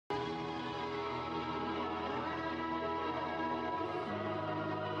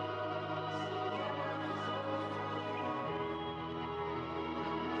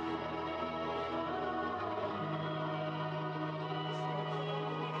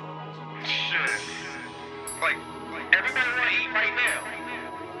Like everybody wanna eat right now,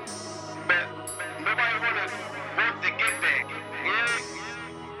 but nobody wanna work to get there. Yeah?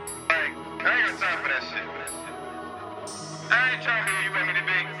 Like, I ain't got time for that shit. I ain't trying to be who you want me to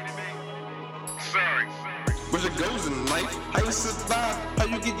be. Sorry. Where it goes in life, how you survive, how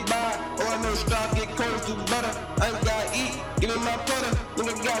you get by. Oh, I know strive, get cold, do better. I ain't gotta eat, give me my butter.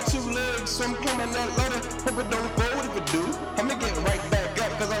 Nigga got 2 legs, so I'm climbing that ladder. Hope it don't fold, if it do, I'ma get right back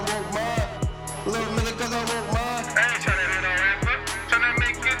up, cause I want mine. Little nigga, cause I want mine. I ain't trying to hit no rapper, trying to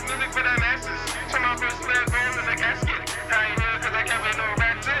make good music for the masses. Turn my first leg on in the casket. I ain't here cause I can't be no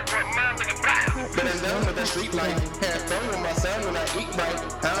ratchet, but mine nigga blah. But I'm down with that street life. Have fun with my son when I eat right.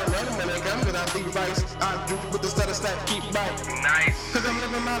 I don't run when they come cause I beat rice. I do with the stutter stack, keep right. Nice. Cause I'm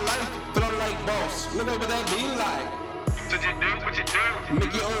living my life, but I'm like boss. Nigga, what that be like? So you do what you do.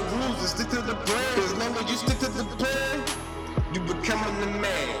 Make your own rules and stick to the plan. As long as you stick to the plan, you becoming the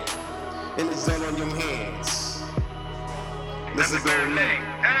man. And it's all on your hands. That's a good name.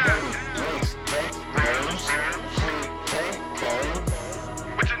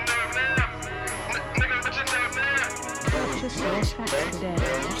 What you know now? Nigga, what you know now? Purchase your tracks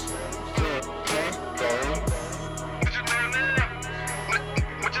today.